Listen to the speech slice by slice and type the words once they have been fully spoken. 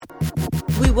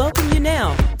We welcome you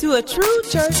now to A True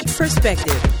Church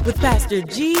Perspective with Pastor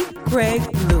G. Craig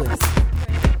Lewis.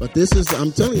 But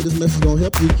I'm telling you, this message is going to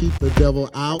help you keep the devil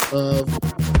out of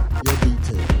your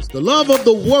details. The love of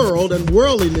the world and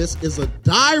worldliness is a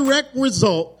direct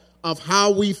result of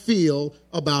how we feel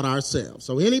about ourselves.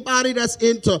 So anybody that's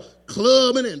into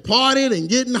clubbing and partying and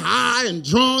getting high and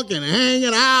drunk and hanging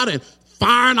out and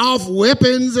firing off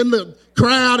weapons in the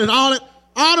crowd and all that,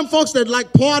 all them folks that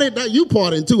like party, that you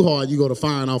partying too hard, you go to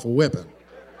firing off a weapon.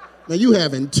 Now you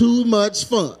having too much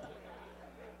fun.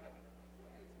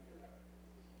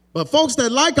 But folks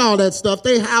that like all that stuff,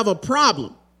 they have a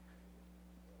problem.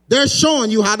 They're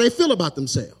showing you how they feel about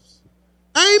themselves.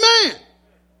 Amen.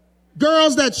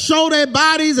 Girls that show their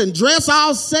bodies and dress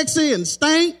all sexy and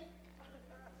stink,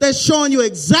 they're showing you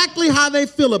exactly how they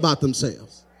feel about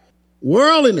themselves.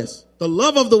 Worldliness, the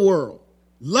love of the world,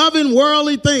 loving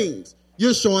worldly things.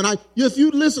 You're showing how, if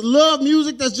you love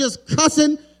music that's just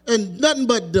cussing and nothing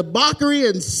but debauchery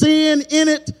and sin in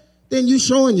it, then you're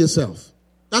showing yourself.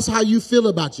 That's how you feel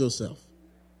about yourself.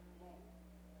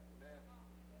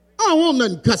 I don't want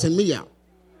nothing cussing me out.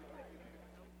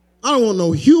 I don't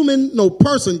want no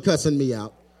person cussing me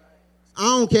out. I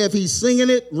don't care if he's singing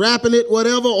it, rapping it,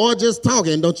 whatever, or just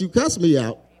talking. Don't you cuss me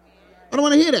out. I don't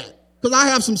want to hear that because I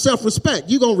have some self-respect.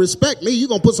 You're going to respect me. You're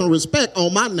going to put some respect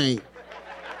on my name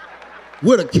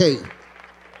with a K.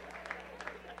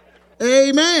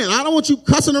 Amen. I don't want you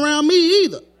cussing around me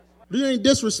either. You ain't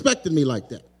disrespecting me like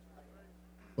that.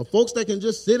 But folks that can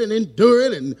just sit and endure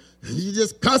it and you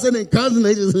just cussing and cussing,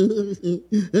 they just... I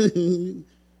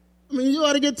mean, you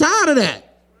ought to get tired of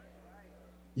that.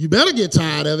 You better get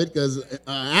tired of it because an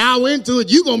hour into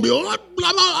it, you're going to be, blah,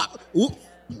 blah, blah.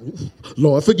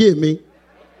 Lord, forgive me.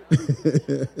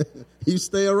 You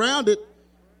stay around it.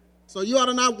 So you ought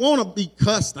to not want to be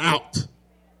cussed out.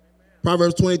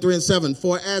 Proverbs 23:7,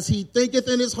 for as he thinketh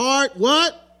in his heart,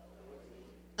 what?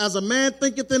 As a man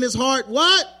thinketh in his heart,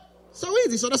 what? So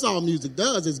easy. So that's all music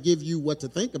does is give you what to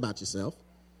think about yourself.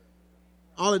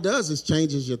 All it does is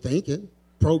changes your thinking.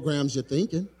 Programs your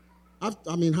thinking.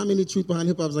 I mean, how many truth behind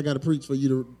hip-hops I got to preach for you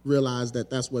to realize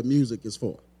that that's what music is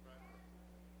for?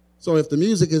 So if the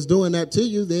music is doing that to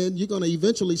you, then you're going to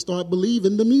eventually start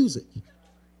believing the music.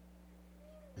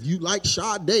 You like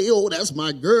Sade, oh, that's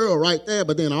my girl right there,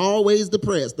 but then always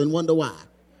depressed and wonder why.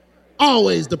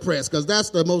 Always depressed, because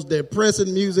that's the most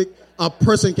depressing music a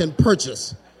person can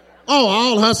purchase. Oh,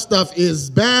 all her stuff is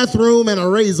bathroom and a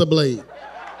razor blade.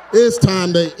 It's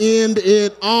time to end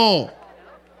it all.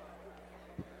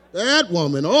 That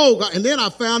woman, oh God. And then I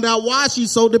found out why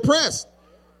she's so depressed.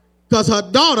 Because her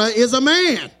daughter is a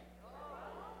man.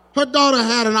 Her daughter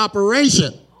had an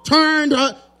operation.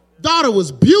 Her daughter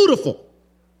was beautiful.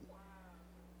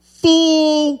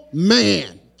 Full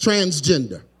man,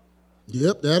 transgender.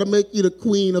 Yep, that'll make you the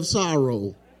queen of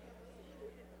sorrow.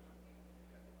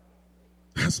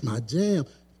 That's my jam.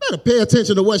 Better pay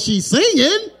attention to what she's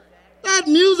singing. That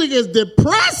music is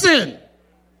depressing.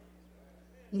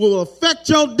 Will affect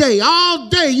your day. All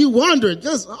day you wondering,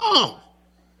 don't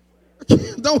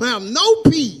have no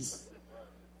peace.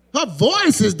 Her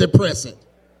voice is depressing.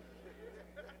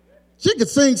 She could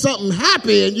sing something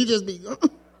happy and you just be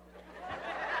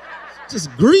just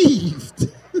grieved.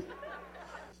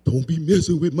 Don't be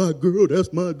messing with my girl.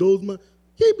 That's my.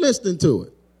 Keep listening to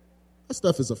it. That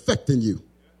stuff is affecting you.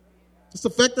 It's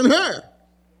affecting her.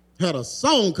 Had a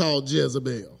song called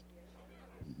Jezebel.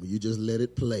 You just let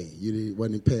it play. You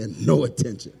wasn't paying no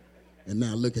attention. And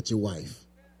now look at your wife.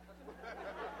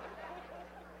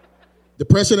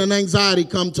 Depression and anxiety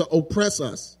come to oppress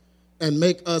us and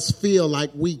make us feel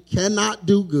like we cannot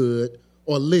do good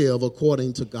or live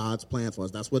according to God's plan for us.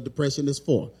 That's what depression is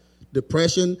for.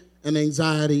 Depression and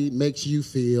anxiety makes you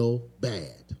feel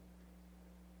bad.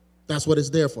 That's what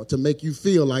it's there for, to make you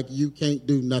feel like you can't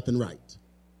do nothing right.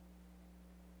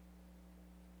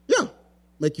 Yeah,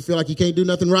 make you feel like you can't do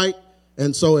nothing right,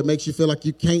 and so it makes you feel like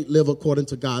you can't live according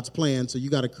to God's plan, so you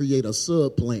got to create a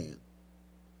sub-plan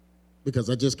because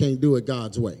I just can't do it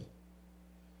God's way.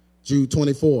 Jude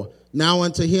 24, now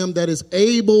unto him that is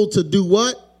able to do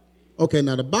what? Okay,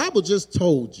 now the Bible just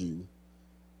told you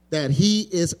that he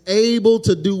is able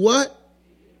to do what?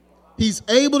 He's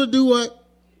able to do what?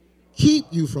 Keep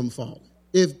you from falling.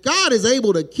 If God is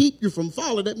able to keep you from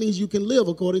falling, that means you can live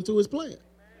according to his plan.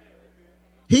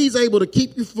 He's able to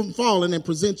keep you from falling and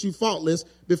present you faultless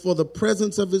before the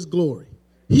presence of his glory.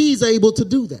 He's able to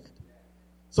do that.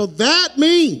 So that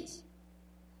means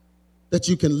that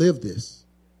you can live this.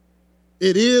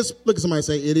 It is, look at somebody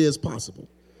say, it is possible.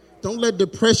 Don't let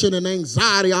depression and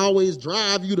anxiety always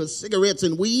drive you to cigarettes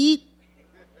and weed.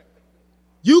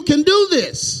 You can do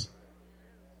this.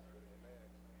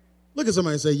 Look at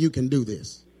somebody and say, you can do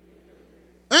this.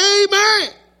 Amen.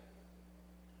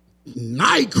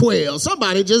 NyQuil.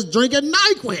 Somebody just drinking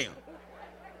NyQuil.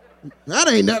 That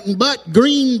ain't nothing but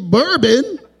green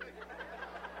bourbon.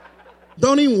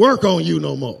 Don't even work on you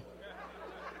no more.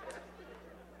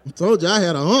 I told you I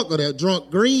had an uncle that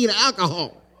drunk green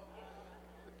alcohol.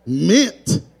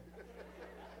 Mint.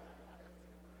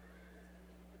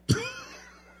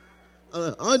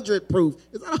 100 proof.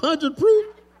 Is that 100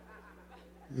 proof?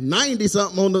 90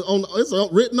 something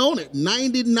it's written on it.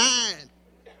 99.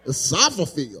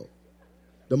 Esophageal.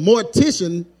 The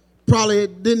mortician probably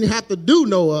didn't have to do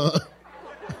no.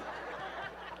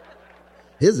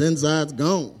 His inside's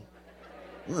gone.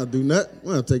 I'm not do nothing.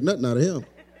 I'm not take nothing out of him.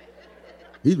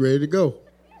 He's ready to go.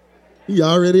 He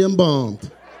already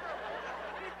embalmed.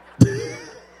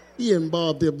 He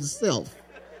embalmed himself.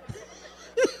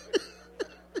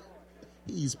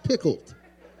 He's pickled.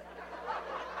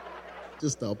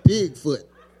 Just a pig foot.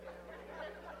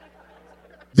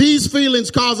 These feelings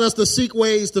cause us to seek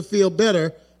ways to feel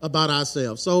better about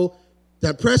ourselves. So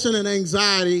depression and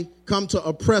anxiety come to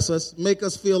oppress us, make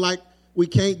us feel like we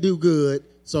can't do good.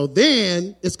 So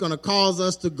then it's going to cause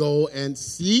us to go and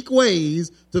seek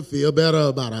ways to feel better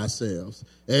about ourselves.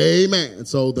 Amen.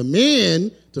 So the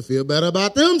men, to feel better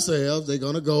about themselves, they're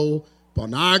going to go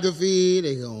pornography,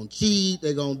 they're going to cheat,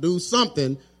 they're going to do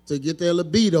something to get their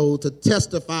libido to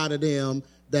testify to them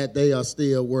that they are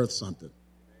still worth something.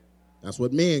 That's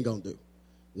what men going to do.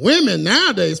 Women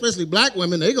nowadays, especially black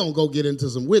women, they're going to go get into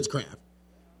some witchcraft.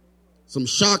 Some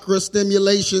chakra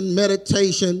stimulation,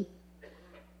 meditation.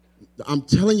 I'm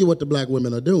telling you what the black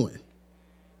women are doing.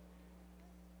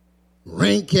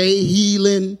 Reiki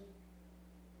healing,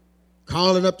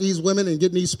 calling up these women and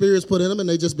getting these spirits put in them, and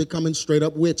they just becoming straight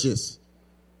up witches.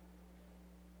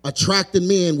 Attracting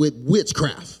men with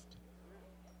witchcraft.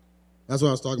 That's what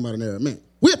I was talking about in there, man.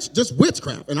 Just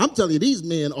witchcraft. And I'm telling you, these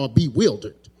men are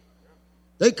bewildered.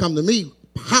 They come to me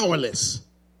powerless.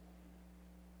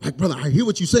 Like, brother, I hear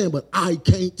what you're saying, but I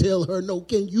can't tell her no.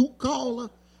 Can you call her?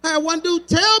 I had one dude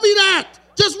tell me that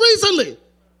just recently,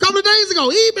 a couple of days ago.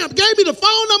 He gave me the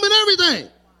phone number and everything.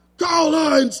 Call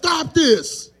her and stop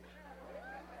this.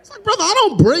 It's like, brother, I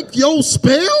don't break your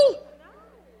spell.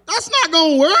 That's not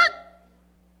going to work.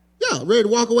 Yeah, ready to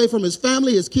walk away from his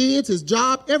family, his kids, his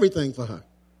job, everything for her.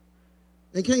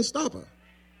 And can't stop her.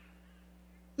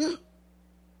 Yeah.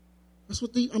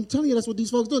 I'm telling you, that's what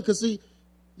these folks do. Because, see,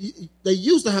 they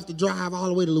used to have to drive all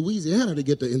the way to Louisiana to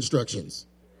get the instructions.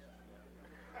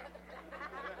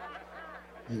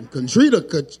 And Katrina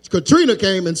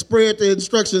came and spread the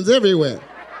instructions everywhere.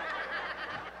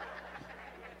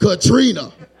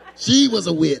 Katrina, she was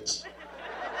a witch.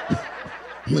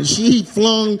 When she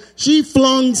flung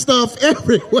stuff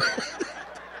everywhere.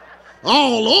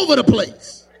 All over the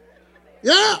place.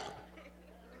 Yeah.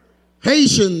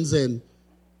 Haitians and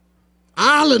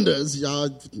Islanders, y'all,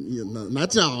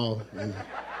 not y'all,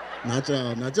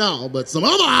 but some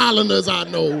other Islanders I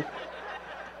know.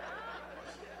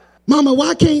 Mama,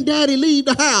 why can't Daddy leave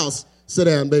the house? Sit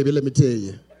down, baby, let me tell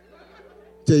you.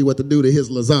 Tell you what to do to his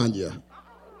lasagna.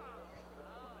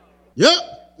 Yep.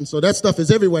 And so that stuff is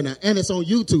everywhere now. And it's on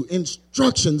YouTube.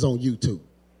 Instructions on YouTube.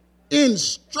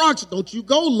 Instructions. Don't you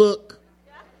go look.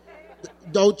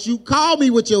 Don't you call me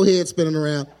with your head spinning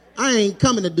around. I ain't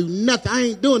coming to do nothing. I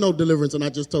ain't doing no deliverance, and I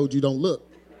just told you don't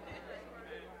look.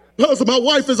 So my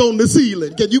wife is on the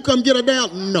ceiling. Can you come get her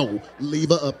down? No. Leave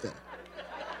her up there.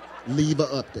 Leave her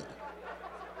up there.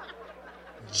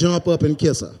 Jump up and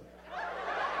kiss her.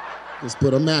 Just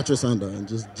put a mattress under her and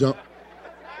just jump.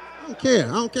 I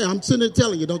don't care. I'm sitting there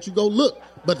telling you, don't you go look.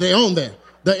 But they're on there.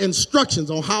 The instructions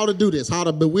on how to do this, how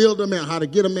to bewilder a man, how to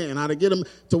get a man, how to get him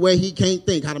to where he can't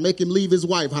think, how to make him leave his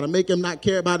wife, how to make him not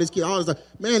care about his kid, all this stuff.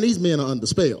 Man, these men are under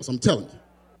spells, I'm telling you.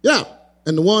 Yeah,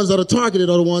 and the ones that are targeted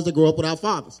are the ones that grow up without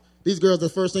fathers. These girls, the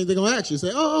first thing they're going to ask you, say,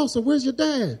 so where's your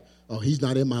dad? Oh, he's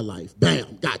not in my life.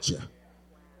 Bam, gotcha.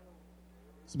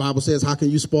 The Bible says, how can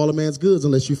you spoil a man's goods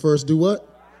unless you first do what?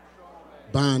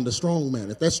 Bind the strong man.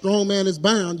 If that strong man is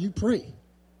bound, you pray.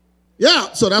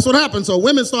 Yeah, so that's what happens. So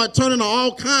women start turning to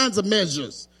all kinds of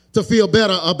measures to feel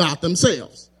better about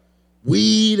themselves.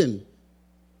 Weed and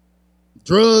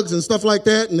drugs and stuff like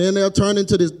that, and then they'll turn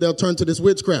to this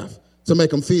witchcraft to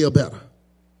make them feel better.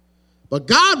 But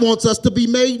God wants us to be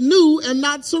made new and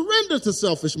not surrender to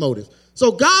selfish motives.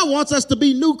 So God wants us to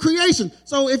be new creation.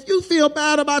 So if you feel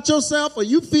bad about yourself or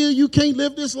you feel you can't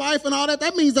live this life and all that,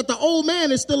 that means that the old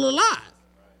man is still alive.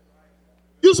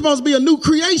 You're supposed to be a new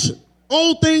creation.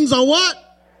 Old things are what?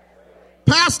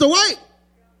 Passed away.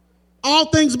 All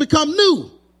things become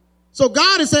new. So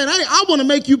God is saying, hey, I want to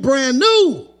make you brand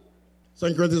new.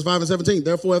 2 Corinthians 5:17.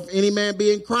 Therefore, if any man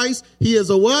be in Christ, he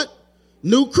is a what?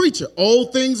 New creature.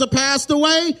 Old things are passed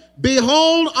away.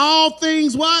 Behold, all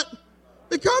things what?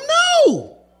 Become new.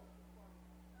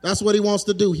 That's what he wants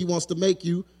to do. He wants to make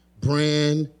you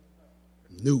brand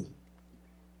new.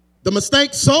 The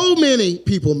mistake so many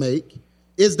people make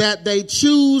is that they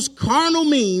choose carnal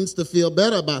means to feel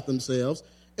better about themselves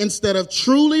instead of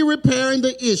truly repairing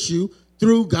the issue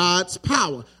through God's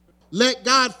power. Let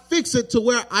God fix it to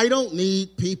where I don't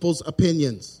need people's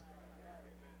opinions.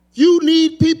 If you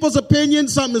need people's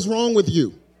opinions, something is wrong with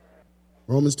you.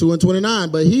 Romans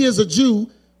 2:29. But he is a Jew,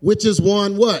 which is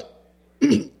one what?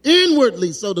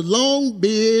 Inwardly. So the long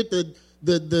beard, the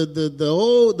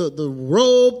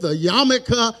robe, the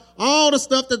yarmulke, all the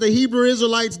stuff that the Hebrew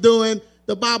Israelites doing,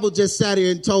 the Bible just sat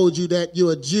here and told you that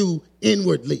you're a Jew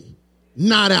inwardly,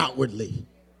 not outwardly.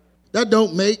 That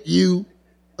don't make you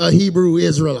a Hebrew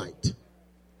Israelite.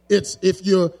 It's if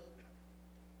you're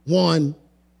one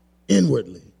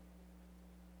inwardly.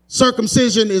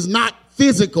 Circumcision is not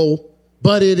physical,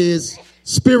 but it is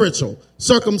spiritual.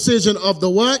 Circumcision of the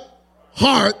what?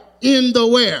 Heart in the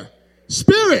where?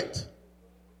 Spirit.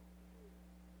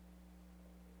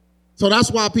 So that's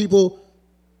why people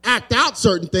act out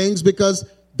certain things, because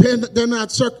they're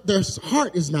not their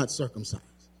heart is not circumcised.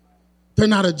 They're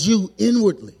not a Jew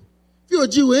inwardly. If you're a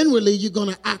Jew inwardly, you're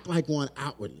going to act like one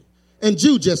outwardly. And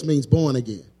Jew just means born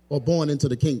again or born into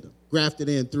the kingdom, grafted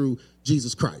in through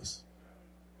Jesus Christ.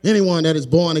 Anyone that is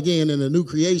born again in a new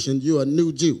creation, you're a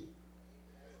new Jew.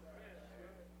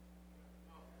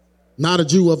 Not a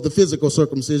Jew of the physical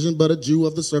circumcision, but a Jew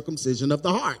of the circumcision of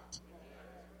the heart.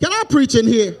 Can I preach in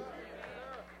here?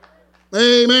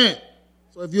 Amen.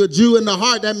 So if you're a Jew in the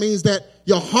heart, that means that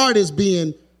your heart is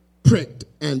being pricked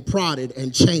and prodded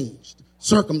and changed,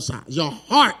 circumcised. Your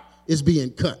heart is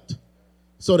being cut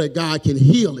so that God can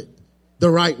heal it the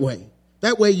right way.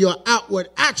 That way your outward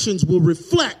actions will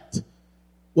reflect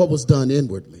what was done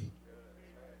inwardly.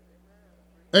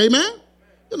 Amen.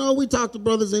 You know, we talk to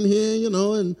brothers in here,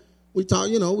 and we talk,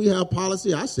 we have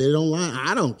policy. I said it online.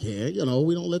 I don't care.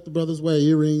 We don't let the brothers wear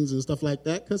earrings and stuff like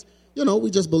that because,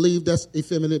 we just believe that's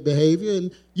effeminate behavior,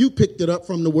 and you picked it up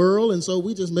from the world, and so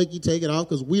we just make you take it off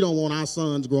because we don't want our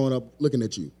sons growing up looking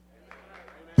at you.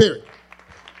 Period.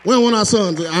 We don't want our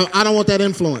sons. I don't want that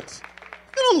influence.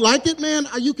 If you don't like it, man,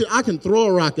 I can throw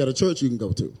a rock at a church you can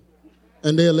go to,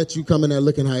 and they'll let you come in there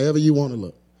looking however you want to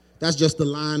look. That's just the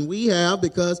line we have,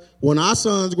 because when our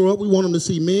sons grow up, we want them to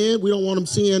see men. We don't want them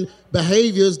seeing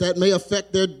behaviors that may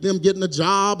affect them getting a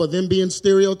job or them being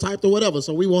stereotyped or whatever.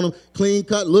 So we want them clean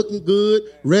cut, looking good,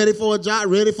 ready for a job,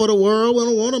 ready for the world. We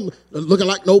don't want them looking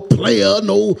like no player,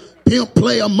 no pimp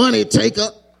player, money taker.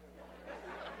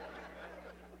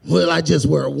 Well, I just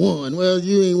wear one. Well,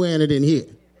 you ain't wearing it in here.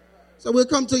 So we'll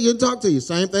come to you and talk to you.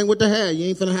 Same thing with the hair. You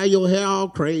ain't finna have your hair all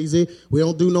crazy. We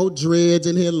don't do no dreads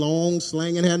in here, long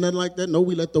slanging hair, nothing like that. No,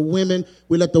 we let the women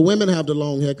have the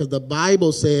long hair, because the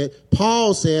Bible said,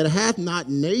 Paul said, hath not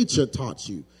nature taught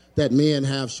you that men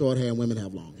have short hair and women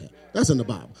have long hair? That's in the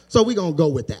Bible. So we're going to go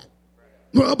with that.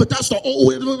 Well, but that's the old,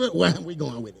 well, we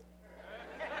going with it.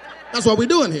 That's what we're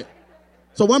doing here.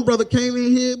 So one brother came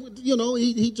in here,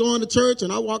 he joined the church,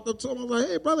 and I walked up to him. I was like,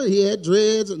 hey, brother, he had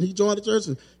dreads, and he joined the church.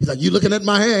 And he's like, you looking at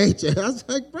my hair, ain't you? I was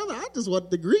like, brother, I just wanted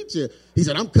to greet you. He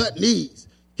said, I'm cutting these.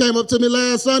 Came up to me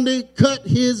last Sunday, cut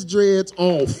his dreads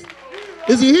off.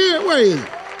 Is he here? Where is he?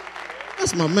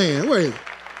 That's my man. Where is he?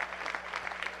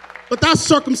 But that's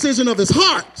circumcision of his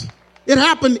heart. It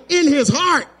happened in his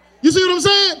heart. You see what I'm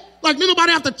saying? Like,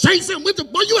 nobody have to chase him with the,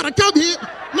 boy, you got to come here.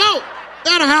 No,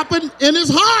 that happened in his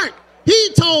heart.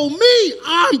 He told me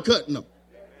I'm cutting them.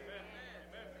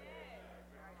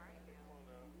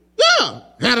 Yeah.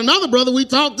 Had another brother we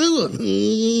talked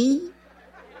to.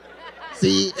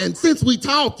 See, and since we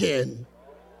talking,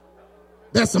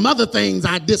 there's some other things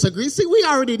I disagree. See, we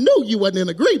already knew you wasn't in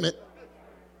agreement.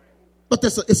 But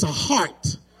it's a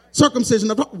heart.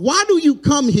 Circumcision of heart. Why do you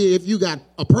come here if you got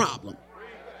a problem?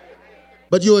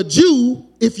 But you're a Jew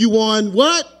if you want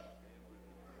what?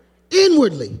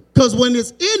 Inwardly. Because when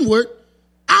it's inward,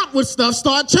 outward stuff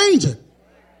start changing.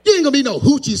 You ain't gonna be no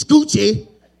hoochie scoochie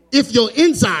if your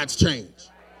insides change.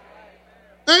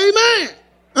 Amen.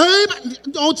 Amen.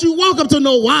 Don't you walk up to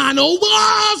no wine.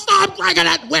 Oh, stop drinking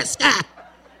that whiskey.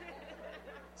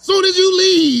 Soon as you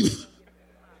leave.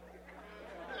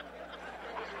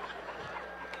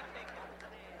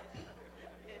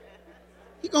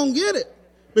 He gonna get it.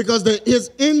 Because his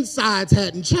insides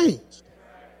hadn't changed.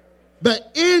 The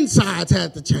insides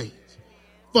had to change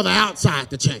for the outside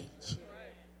to change.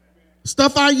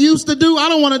 Stuff I used to do, I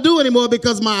don't want to do anymore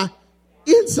because my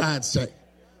insides change.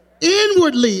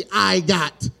 Inwardly, I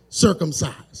got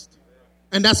circumcised.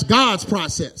 And that's God's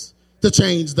process to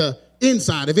change the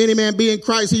inside. If any man be in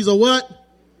Christ, he's a what?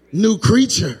 New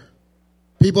creature.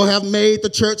 People have made the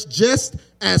church just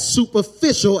as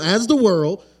superficial as the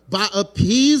world by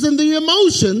appeasing the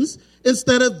emotions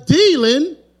instead of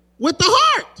dealing with the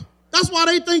heart. That's why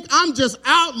they think I'm just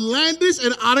outlandish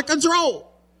and out of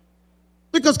control.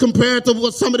 Because compared to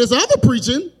what some of this other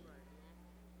preaching,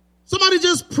 somebody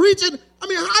just preaching, how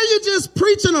you just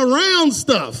preaching around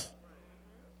stuff?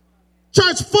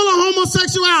 Church full of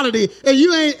homosexuality and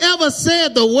you ain't ever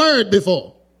said the word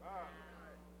before.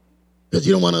 Because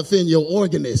you don't want to offend your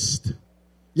organist,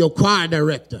 your choir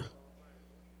director,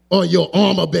 or your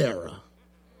armor bearer.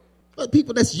 But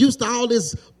people that's used to all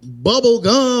this bubble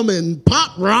gum and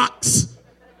pop rocks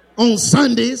on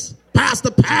Sundays,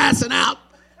 pastor passing out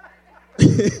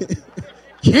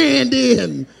candy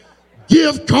and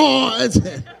gift cards.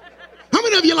 How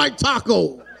many of you like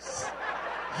tacos?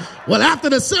 Well, after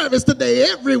the service today,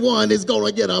 everyone is going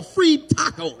to get a free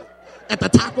taco at the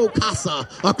Taco Casa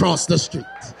across the street.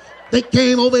 They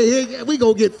came over here, we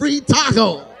going to get free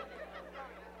taco. Man,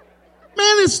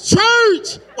 it's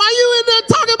church. Why you in there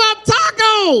talking about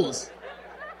tacos?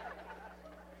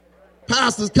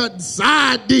 Pastors cutting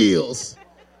side deals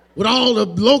with all the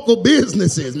local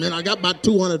businesses. Man, I got about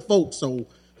 200 folks, so,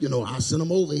 I send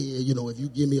them over here, if you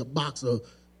give me a box of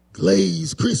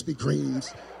glazed Krispy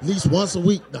Kremes at least once a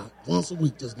week, Doc. Once a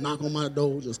week, just knock on my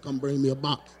door, just come bring me a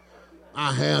box.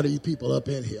 I have these people up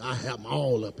in here. I have them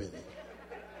all up in here.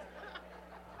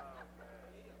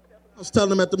 I was telling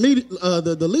them at the meeting,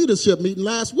 the leadership meeting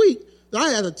last week, that I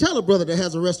had to tell a brother that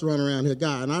has a restaurant around here,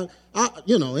 guy. And I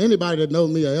anybody that knows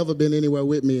me or ever been anywhere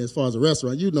with me as far as a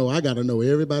restaurant, I got to know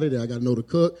everybody there. I got to know the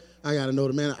cook. I got to know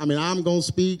the man. I'm going to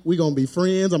speak. We're going to be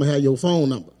friends. I'm going to have your phone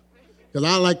number. Because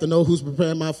I like to know who's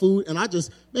preparing my food. And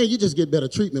you just get better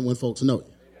treatment when folks know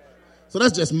you. So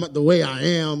that's just the way I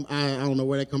am. I don't know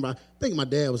where that come from. I think my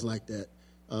dad was like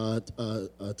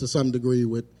that to some degree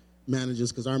with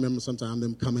managers, because I remember sometimes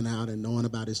them coming out and knowing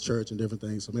about his church and different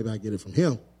things. So maybe I get it from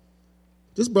him.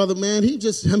 This brother, man, he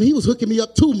was hooking me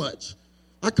up too much.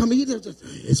 I come in,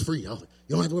 it's free. You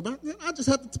don't have to worry about it. I just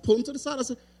have to pull him to the side. I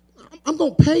said, I'm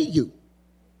going to pay you.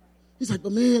 He's like,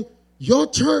 but man, your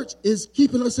church is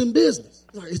keeping us in business.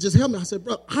 He's like, it's just helping me. I said,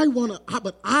 bro, I want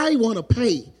to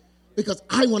pay because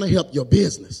I want to help your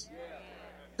business.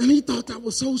 And he thought that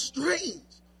was so strange.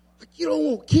 Like, you don't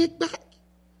want kickback?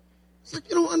 It's like,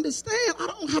 you don't understand. I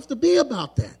don't have to be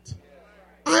about that.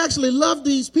 I actually love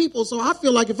these people, so I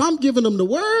feel like if I'm giving them the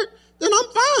word, then I'm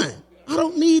fine. I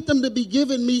don't need them to be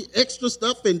giving me extra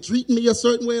stuff and treating me a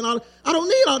certain way and all that. I don't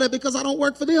need all that because I don't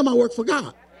work for them. I work for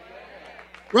God.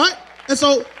 Right? And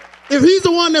so if he's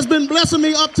the one that's been blessing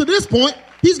me up to this point,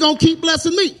 he's going to keep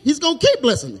blessing me. He's going to keep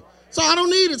blessing me. So I don't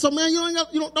need it. So, man,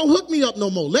 don't hook me up no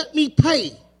more. Let me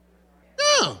pay.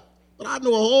 Yeah. But I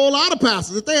know a whole lot of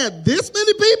pastors. If they had this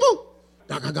many people,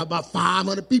 Doc, I got about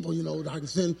 500 people, I can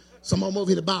send some of them over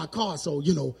here to buy a car. So,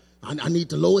 I need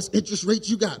the lowest interest rate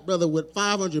you got. Brother, with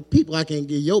 500 people, I can't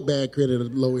give your bad credit at a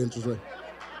low interest rate.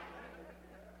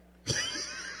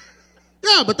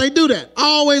 Yeah, but they do that.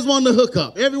 Always want to hook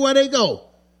up everywhere they go.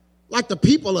 Like the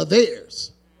people are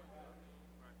theirs.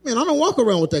 Man, I don't walk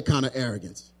around with that kind of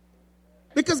arrogance.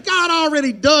 Because God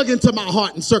already dug into my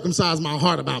heart and circumcised my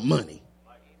heart about money.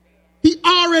 He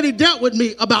already dealt with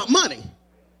me about money.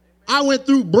 I went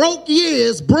through broke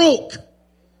years, broke,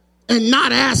 and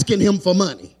not asking him for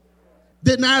money.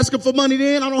 Didn't ask him for money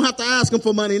then. I don't have to ask him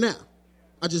for money now.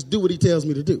 I just do what he tells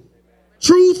me to do.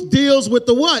 Truth deals with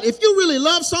the what? If you really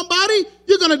love somebody,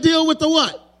 you're going to deal with the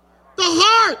what? The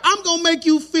heart. I'm going to make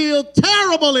you feel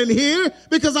terrible in here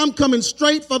because I'm coming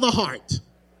straight for the heart.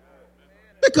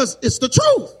 Because it's the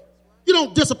truth. You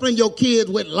don't discipline your kids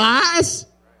with lies.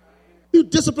 You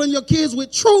discipline your kids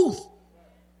with truth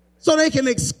so they can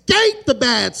escape the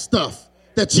bad stuff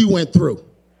that you went through.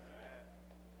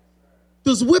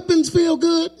 Does whippings feel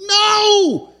good?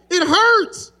 No, it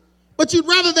hurts. But you'd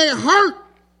rather they hurt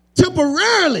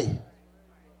temporarily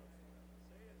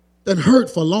than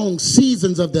hurt for long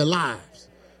seasons of their lives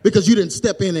because you didn't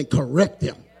step in and correct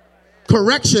them.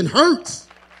 Correction hurts.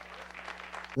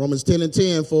 Romans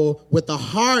 10:10, for with the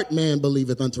heart man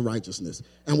believeth unto righteousness,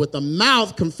 and with the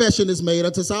mouth confession is made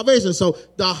unto salvation. So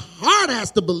the heart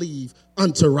has to believe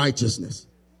unto righteousness.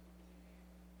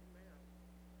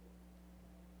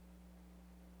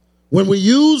 When we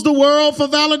use the world for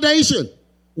validation,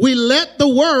 we let the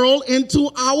world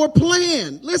into our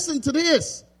plan. Listen to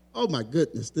this. Oh my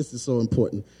goodness, this is so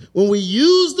important. When we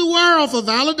use the world for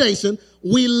validation,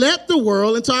 we let the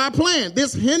world into our plan.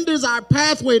 This hinders our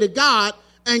pathway to God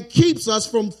and keeps us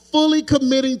from fully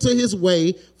committing to his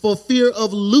way for fear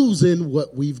of losing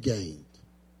what we've gained.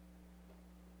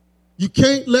 You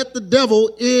can't let the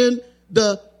devil in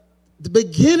the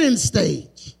beginning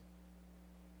stage,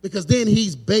 because then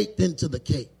he's baked into the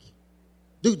cake.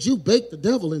 Dude, you bake the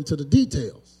devil into the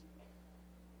details.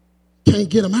 Can't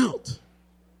get him out.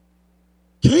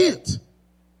 Can't.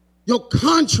 Your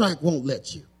contract won't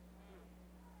let you.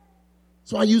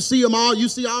 That's why you see them all. You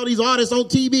see all these artists on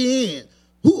TBN.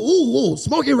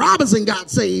 Smokey Robinson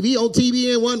got saved. He on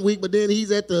TBN one week, but then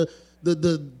he's at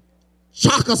the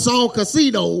Choctaw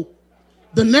Casino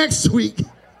the next week.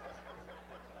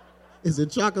 Is it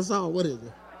Choctaw? What is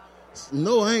it?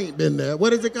 No, I ain't been there.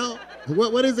 What is it called?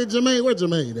 What is it, Jermaine? Where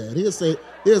Jermaine at? He'll say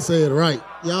it right.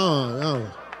 Y'all.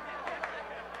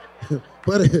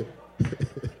 But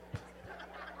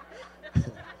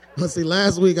let's see,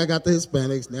 last week I got the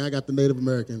Hispanics. Now I got the Native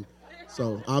American.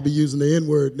 So I'll be using the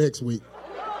N-word next week.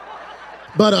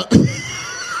 But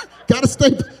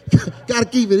gotta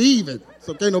keep it even.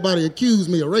 So can't nobody accuse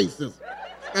me of racism.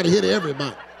 Gotta hit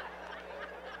everybody.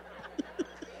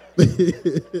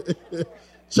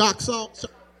 Choctaw.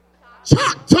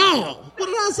 What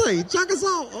did I say?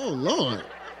 Choctaw? Oh, Lord.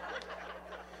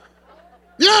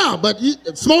 Yeah, but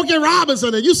Smokey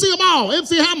Robinson, and you see them all.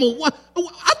 MC Hammer, I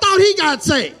thought he got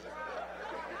saved.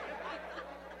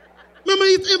 Remember,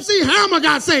 MC Hammer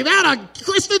got saved. Out of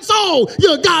Christian soul,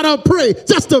 you gotta pray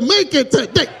just to make it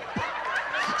today.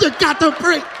 You got to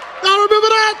pray. Y'all remember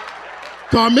that?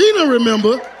 Carmina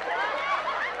remember.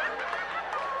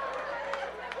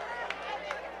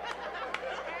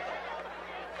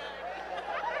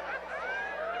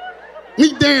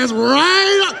 He danced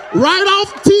right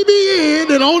off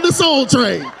TBN and on the Soul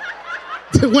Train.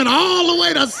 Went all the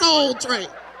way to Soul Train.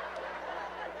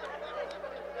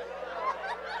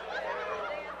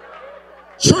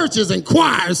 Churches and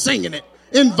choirs singing it,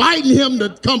 inviting him to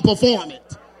come perform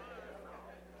it.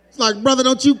 It's like, brother,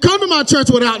 don't you come to my church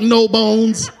without no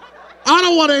bones. I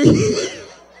don't want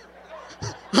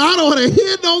to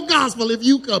hear no gospel if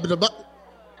you come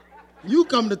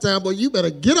to town, boy, you better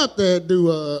get up there and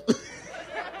do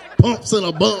pumps and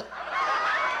a bump.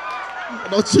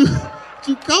 Don't you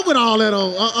come with all that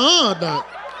on.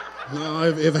 No,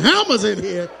 if Hammer's in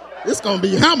here, it's gonna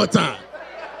be Hammer time.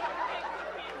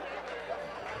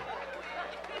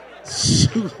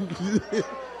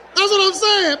 That's what I'm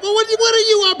saying. But what are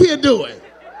you up here doing?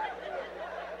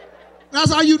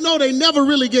 That's how you know they never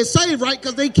really get saved, right?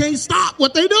 Because they can't stop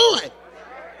what they're doing.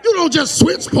 You don't just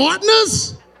switch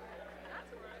partners.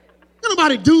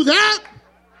 Nobody do that.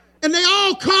 And they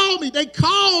all call me. They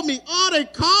call me.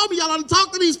 Y'all want to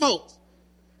talk to these folks.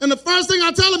 And the first thing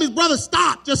I tell them is, brother,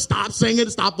 stop. Just stop singing.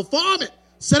 Stop performing.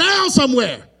 Sit down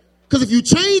somewhere. Because if you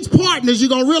change partners, you're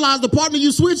going to realize the partner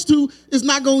you switch to is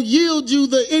not going to yield you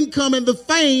the income and the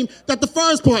fame that the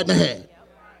first partner had.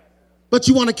 But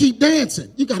you want to keep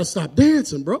dancing. You got to stop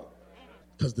dancing, bro.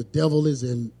 Because the devil is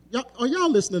in. Are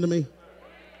y'all listening to me?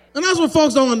 And that's what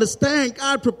folks don't understand.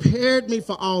 God prepared me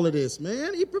for all of this,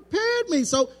 man. He prepared me.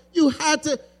 So he had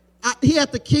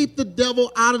to keep the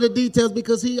devil out of the details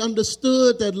because he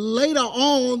understood that later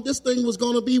on, this thing was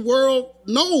going to be world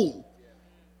known.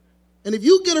 And if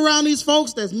you get around these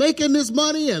folks that's making this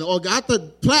money or got the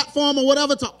platform or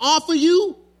whatever to offer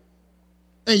you,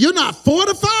 and you're not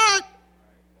fortified,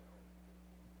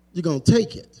 you're going to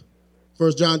take it.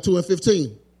 1 John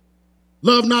 2:15.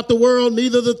 Love not the world,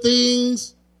 neither the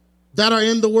things that are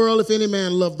in the world. If any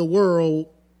man love the world,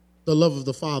 the love of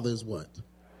the Father is what?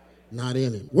 Not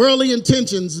in him. Worldly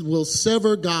intentions will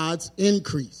sever God's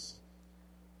increase.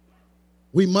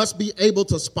 We must be able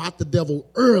to spot the devil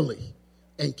early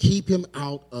and keep him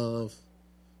out of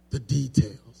the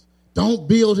details. Don't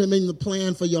build him in the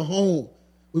plan for your home.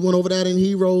 We went over that in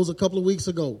Heroes a couple of weeks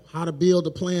ago. How to build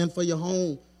a plan for your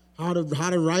home. How to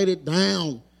write it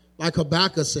down, like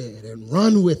Habakkuk said, and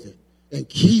run with it and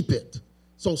keep it.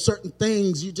 So certain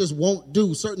things you just won't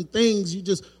do. Certain things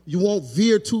you won't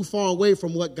veer too far away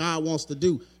from what God wants to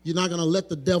do. You're not going to let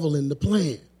the devil in the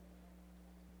plan.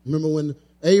 Remember when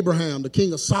Abraham, the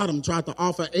king of Sodom, tried to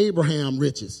offer Abraham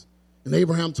riches. And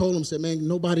Abraham told him, said, man,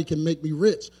 nobody can make me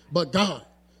rich but God.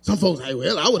 Some folks say,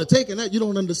 well, I would have taken that. You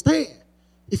don't understand.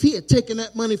 If he had taken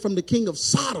that money from the king of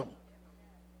Sodom,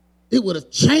 it would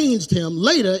have changed him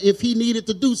later if he needed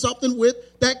to do something with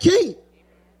that king.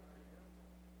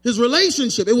 His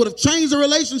relationship, it would have changed the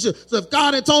relationship. So if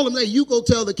God had told him, hey, you go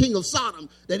tell the king of Sodom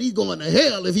that he's going to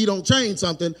hell if he don't change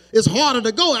something, it's harder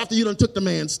to go after you done took the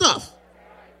man's stuff.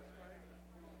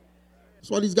 That's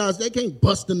why these guys, they can't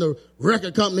bust in the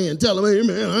record company and tell them, hey,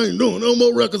 man, I ain't doing no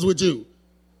more records with you.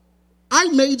 I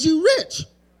made you rich.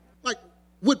 Like,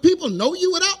 Would people know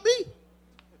you without me?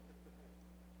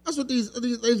 That's what these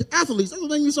athletes, that's what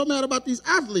makes me so mad about these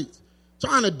athletes.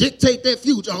 Trying to dictate their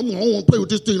future. I don't want to play with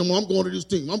this team anymore. I'm going to this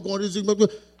team. I'm going to this team.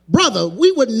 Brother,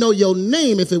 we wouldn't know your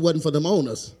name if it wasn't for them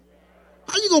owners.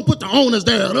 How you going to put the owners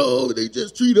down? Oh, they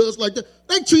just treat us like that.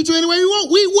 They treat you any way you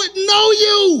want. We wouldn't know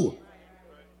you.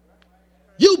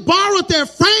 You borrowed their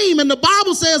fame, and the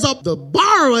Bible says the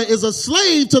borrower is a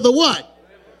slave to the what?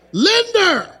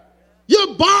 Lender.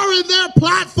 You're borrowing their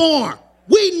platform.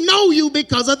 We know you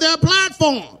because of their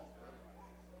platform.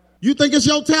 You think it's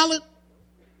your talent?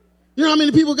 You know how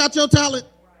many people got your talent?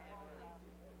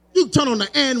 You turn on the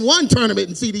N1 tournament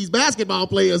and see these basketball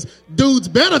players, dudes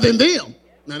better than them.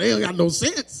 Now, they ain't got no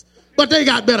sense, but they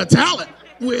got better talent.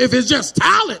 If it's just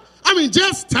talent. I mean,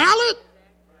 just talent?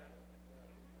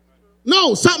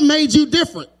 No, something made you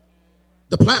different.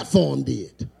 The platform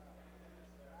did.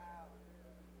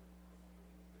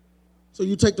 So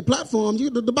you take the platform,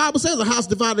 the Bible says a house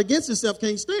divided against itself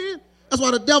can't stand. That's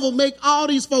why the devil make all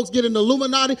these folks get in the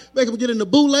Illuminati, make them get in the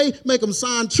Boule, make them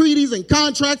sign treaties and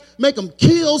contracts, make them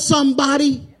kill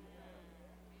somebody.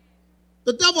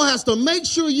 The devil has to make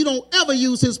sure you don't ever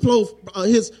use his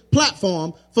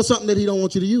platform for something that he don't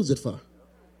want you to use it for.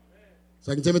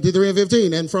 2 Timothy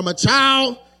 3:15, and from a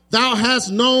child thou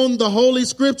hast known the holy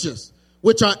scriptures,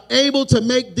 which are able to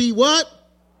make thee what?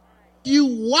 You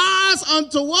wise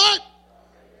unto what?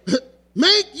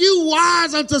 Make you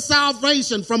wise unto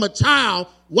salvation. From a child,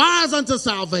 wise unto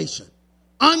salvation.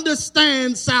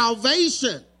 Understand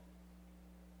salvation.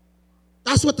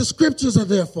 That's what the scriptures are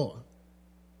there for.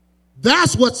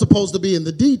 That's what's supposed to be in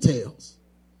the details.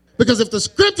 Because if the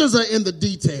scriptures are in the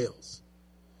details,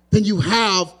 then you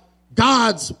have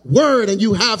God's word and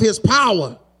you have his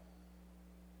power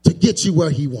to get you where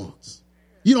he wants.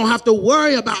 You don't have to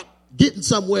worry about getting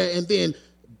somewhere and then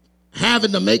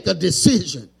having to make a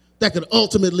decision that could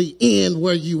ultimately end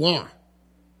where you are.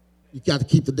 You got to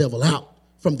keep the devil out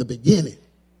from the beginning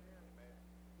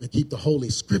and keep the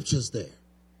holy scriptures there.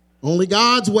 Only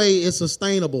God's way is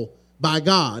sustainable by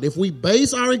God. If we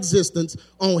base our existence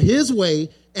on his way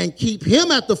and keep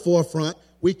him at the forefront,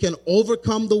 we can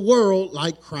overcome the world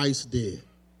like Christ did.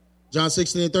 John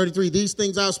 16:33, these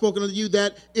things I have spoken unto you,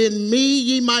 that in me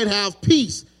ye might have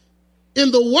peace.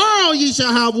 In the world ye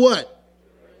shall have what?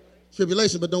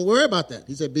 Tribulation, but don't worry about that.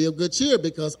 He said, be of good cheer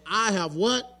because I have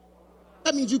what?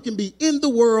 That means you can be in the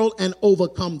world and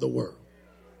overcome the world.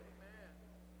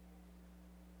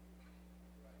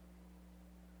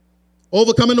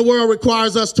 Overcoming the world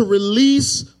requires us to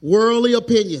release worldly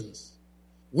opinions,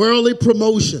 worldly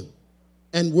promotion,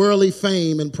 and worldly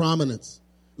fame and prominence.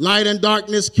 Light and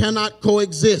darkness cannot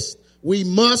coexist. We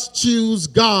must choose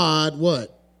God,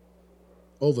 what?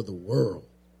 Over the world.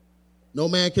 No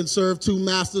man can serve two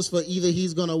masters, for either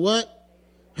he's going to what?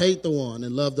 Hate the one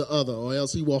and love the other, or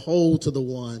else he will hold to the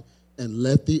one and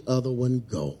let the other one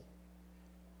go.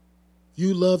 If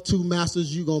you love two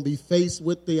masters, you're going to be faced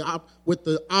with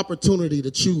the opportunity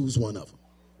to choose one of them.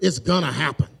 It's going to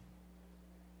happen.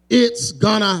 It's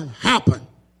going to happen.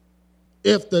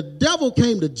 If the devil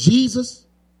came to Jesus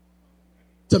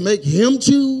to make him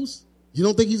choose, you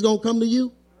don't think he's going to come to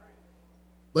you?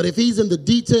 But if he's in the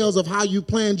details of how you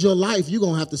planned your life, you're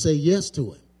going to have to say yes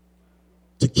to it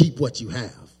to keep what you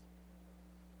have.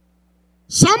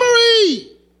 Summary.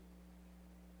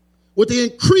 With the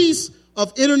increase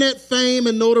of internet fame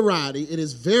and notoriety, it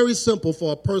is very simple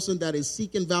for a person that is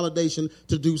seeking validation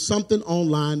to do something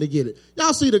online to get it.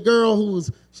 Y'all see the girl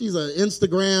she's an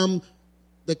Instagram,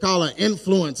 they call her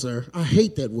influencer. I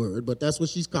hate that word, but that's what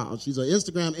she's called. She's an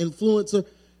Instagram influencer.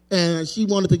 And she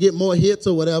wanted to get more hits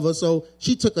or whatever, so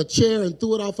she took a chair and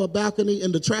threw it off her balcony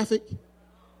into traffic.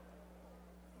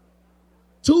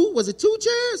 Was it 2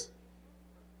 chairs?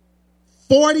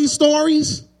 40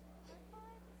 stories?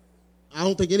 I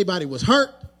don't think anybody was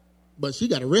hurt, but she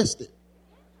got arrested.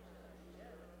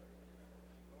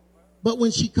 But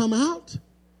when she come out,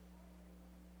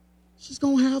 she's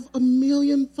going to have 1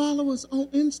 million followers on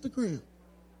Instagram.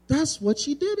 That's what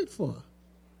she did it for.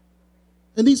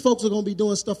 And these folks are going to be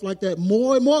doing stuff like that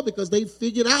more and more because they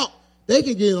figured out they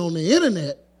can get on the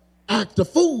internet, act a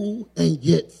fool, and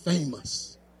get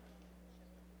famous.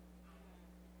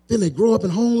 Then they grow up in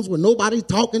homes where nobody's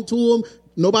talking to them,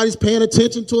 nobody's paying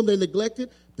attention to them, they're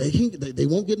neglected. They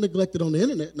won't get neglected on the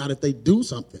internet, not if they do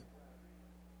something.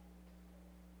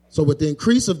 So with the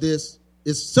increase of this,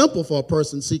 it's simple for a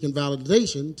person seeking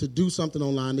validation to do something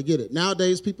online to get it.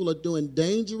 Nowadays, people are doing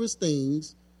dangerous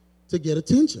things to get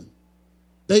attention.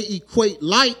 They equate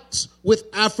likes with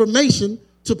affirmation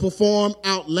to perform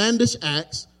outlandish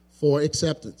acts for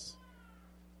acceptance.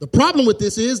 The problem with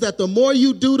this is that the more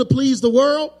you do to please the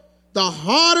world, the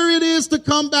harder it is to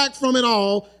come back from it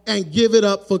all and give it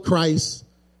up for Christ's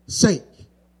sake.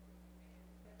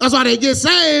 That's why they get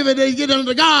saved and they get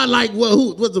under God like, well,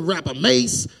 who was the rapper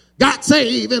Mace? Got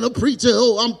saved and a preacher,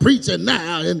 oh, I'm preaching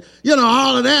now. And,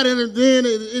 all of that. And then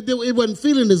it wasn't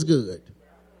feeling as good.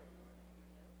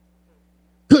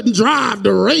 Couldn't drive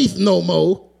the Wraith no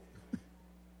more.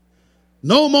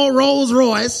 No more Rolls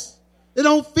Royce. It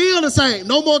don't feel the same.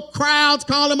 No more crowds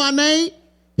calling my name.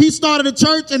 He started a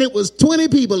church and it was 20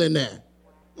 people in there.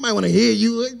 I might want to hear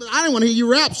you. I didn't want to hear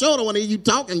you rap. Sure, I don't want to hear you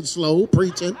talking slow,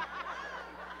 preaching.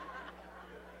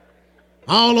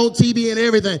 All on TV and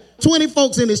everything. 20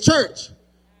 folks in his church.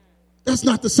 That's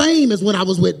not the same as when I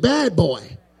was with Bad Boy.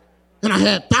 And I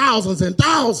had thousands and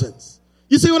thousands.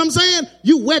 You see what I'm saying?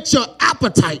 You whet your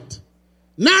appetite.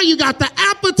 Now you got the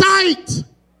appetite.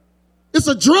 It's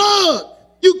a drug.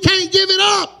 You can't give it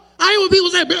up. I hear when people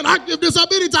say, man, I can give this up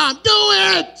anytime. Do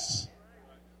it.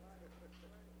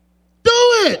 Do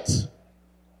it.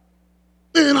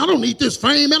 Man, I don't need this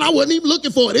fame, man. I wasn't even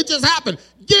looking for it. It just happened.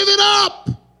 Give it up.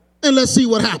 And let's see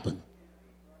what happened.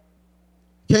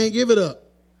 Can't give it up.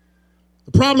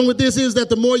 The problem with this is that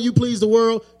the more you please the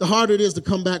world, the harder it is to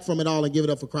come back from it all and give it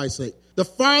up for Christ's sake. The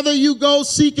farther you go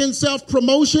seeking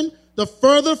self-promotion, the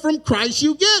further from Christ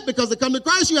you get. Because to come to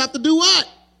Christ, you have to do what?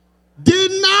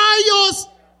 Deny yourself.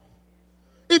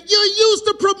 If you're used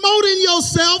to promoting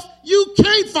yourself, you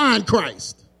can't find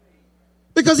Christ.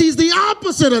 Because he's the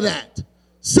opposite of that.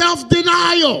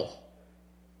 Self-denial.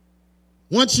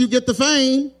 Once you get the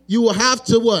fame, you will have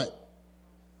to what?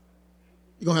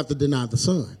 You're going to have to deny the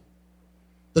Son.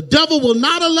 The devil will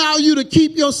not allow you to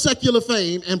keep your secular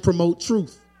fame and promote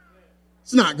truth.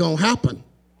 It's not going to happen.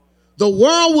 The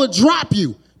world will drop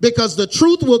you because the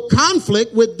truth will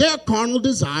conflict with their carnal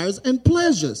desires and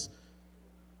pleasures.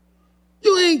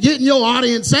 You ain't getting your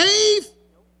audience saved.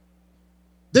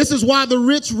 This is why the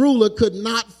rich ruler could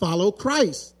not follow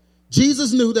Christ.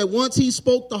 Jesus knew that once he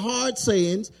spoke the hard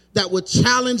sayings that would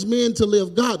challenge men to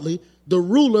live godly, the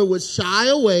ruler would shy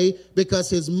away because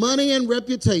his money and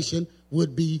reputation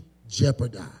would be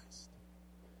jeopardized.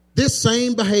 This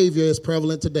same behavior is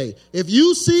prevalent today. If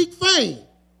you seek fame,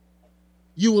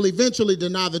 you will eventually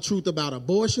deny the truth about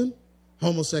abortion,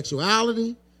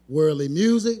 homosexuality, worldly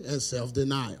music, and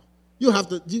self-denial.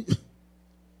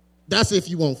 That's if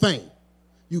you want fame.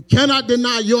 You cannot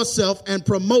deny yourself and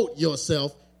promote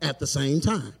yourself at the same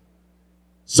time.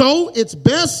 So it's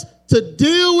best to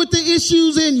deal with the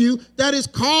issues in you that is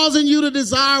causing you to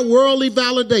desire worldly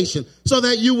validation so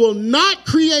that you will not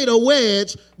create a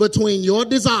wedge between your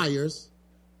desires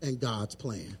and God's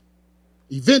plan.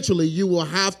 Eventually, you will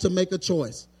have to make a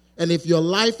choice. And if your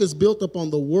life is built upon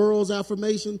the world's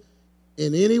affirmation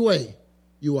in any way,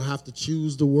 you will have to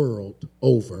choose the world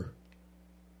over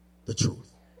the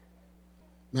truth.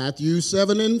 Matthew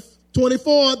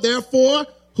 7:24, therefore,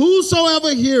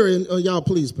 whosoever hearing, y'all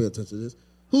please pay attention to this,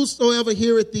 whosoever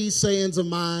heareth these sayings of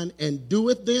mine and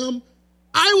doeth them,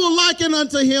 I will liken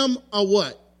unto him a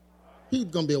what? He's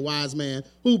going to be a wise man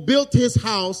who built his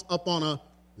house upon a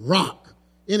rock.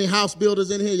 Any house builders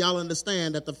in here, y'all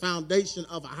understand that the foundation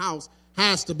of a house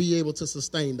has to be able to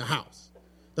sustain the house.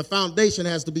 The foundation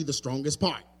has to be the strongest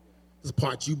part. The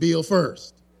part you build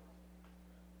first.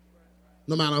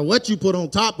 No matter what you put on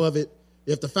top of it,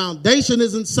 if the foundation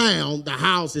isn't sound, the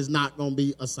house is not going to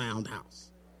be a sound house.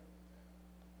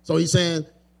 So he's saying,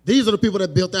 these are the people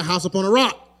that built their house upon a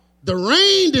rock. The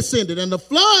rain descended and the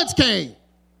floods came.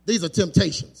 These are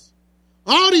temptations.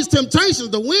 All these temptations,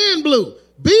 the wind blew,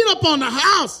 beat up on the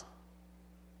house,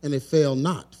 and it fell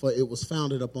not, for it was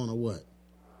founded upon a what?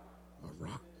 A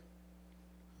rock.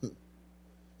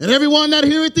 And everyone that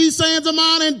heareth these sayings of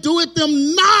mine and doeth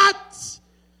them not,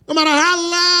 no matter how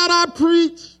loud I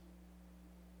preach,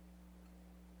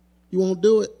 you won't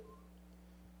do it.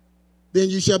 Then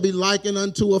you shall be likened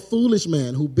unto a foolish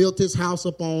man who built his house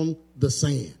upon the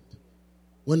sand.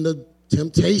 When the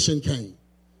temptation came,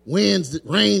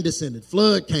 rain descended,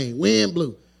 flood came, wind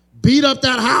blew, beat up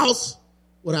that house.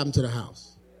 What happened to the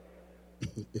house?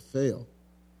 It fell.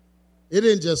 It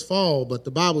didn't just fall, but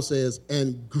the Bible says,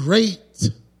 and great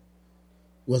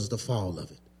was the fall of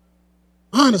it.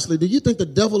 Honestly, do you think the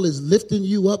devil is lifting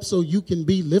you up so you can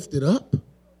be lifted up?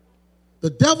 The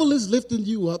devil is lifting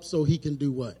you up so he can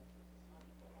do what?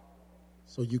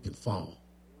 So you can fall.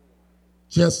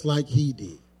 Just like he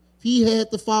did. If he had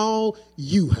to fall,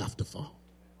 you have to fall.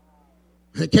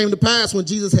 And it came to pass when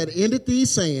Jesus had ended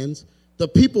these sayings, the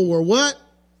people were what?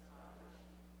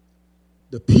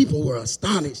 The people were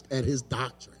astonished at his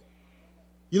doctrine.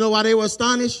 You know why they were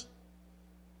astonished?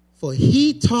 For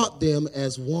he taught them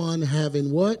as one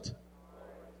having what?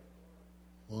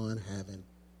 One having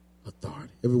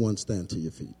authority. Everyone stand to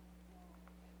your feet.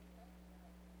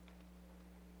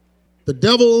 The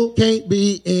devil can't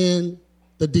be in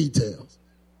the details.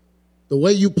 The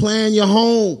way you plan your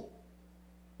home,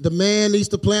 the man needs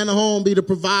to plan the home, be the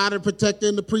provider, protector,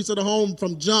 and the priest of the home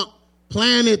from junk.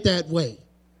 Plan it that way.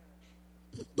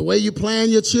 The way you plan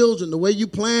your children, the way you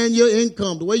plan your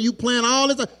income, the way you plan all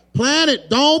this, plan it.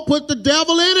 Don't put the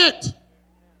devil in it.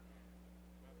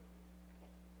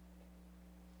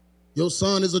 Your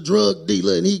son is a drug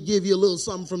dealer and he give you a little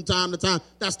something from time to time.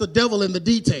 That's the devil in the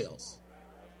details.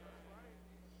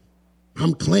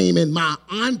 I'm claiming my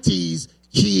auntie's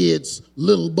kid's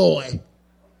little boy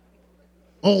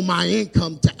on my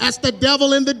income tax. That's the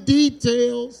devil in the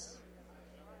details.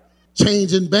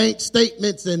 Changing bank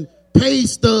statements and pay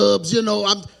stubs,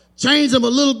 I'm changing them a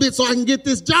little bit so I can get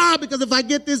this job, because if I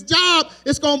get this job,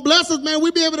 it's going to bless us, man.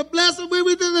 We'll be able to bless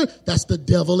us. That's the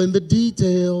devil in the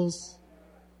details.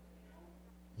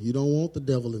 You don't want the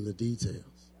devil in the details.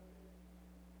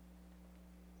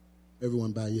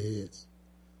 Everyone bow your heads.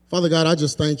 Father God, I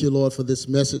just thank you, Lord, for this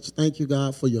message. Thank you,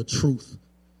 God, for your truth.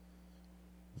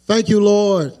 Thank you,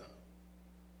 Lord,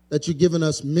 that you've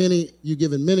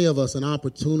given many of us an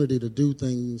opportunity to do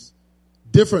things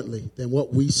differently than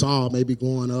what we saw maybe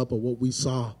growing up or what we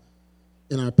saw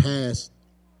in our past.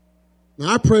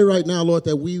 Now, I pray right now, Lord,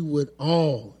 that we would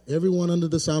all, everyone under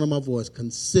the sound of my voice,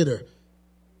 consider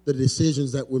the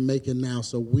decisions that we're making now,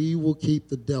 so we will keep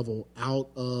the devil out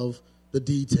of the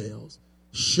details.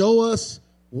 Show us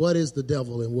what is the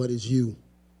devil and what is you.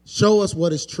 Show us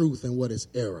what is truth and what is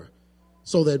error,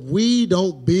 so that we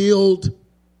don't build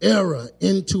error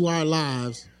into our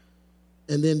lives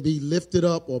and then be lifted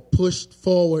up or pushed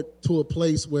forward to a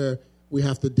place where we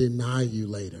have to deny you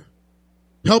later.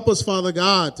 Help us, Father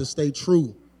God, to stay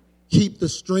true. Keep the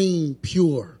stream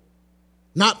pure.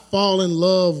 Not fall in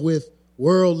love with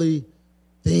worldly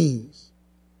things,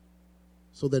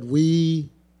 so that we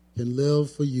can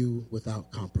live for you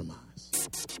without compromise.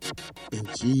 In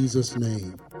Jesus'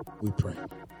 name we pray.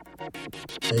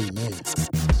 Amen.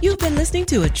 You've been listening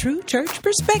to A True Church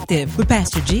Perspective with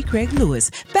Pastor G. Craig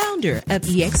Lewis, founder of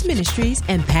EX Ministries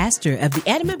and pastor of the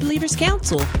Adamant Believers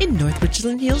Council in North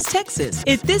Richland Hills, Texas.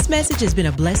 If this message has been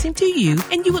a blessing to you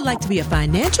and you would like to be a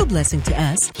financial blessing to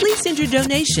us, please send your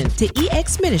donation to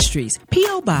EX Ministries,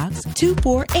 P.O. Box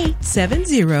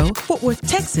 24870, Fort Worth,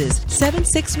 Texas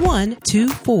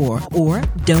 76124, or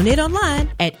donate online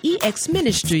at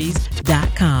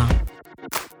exministries.com.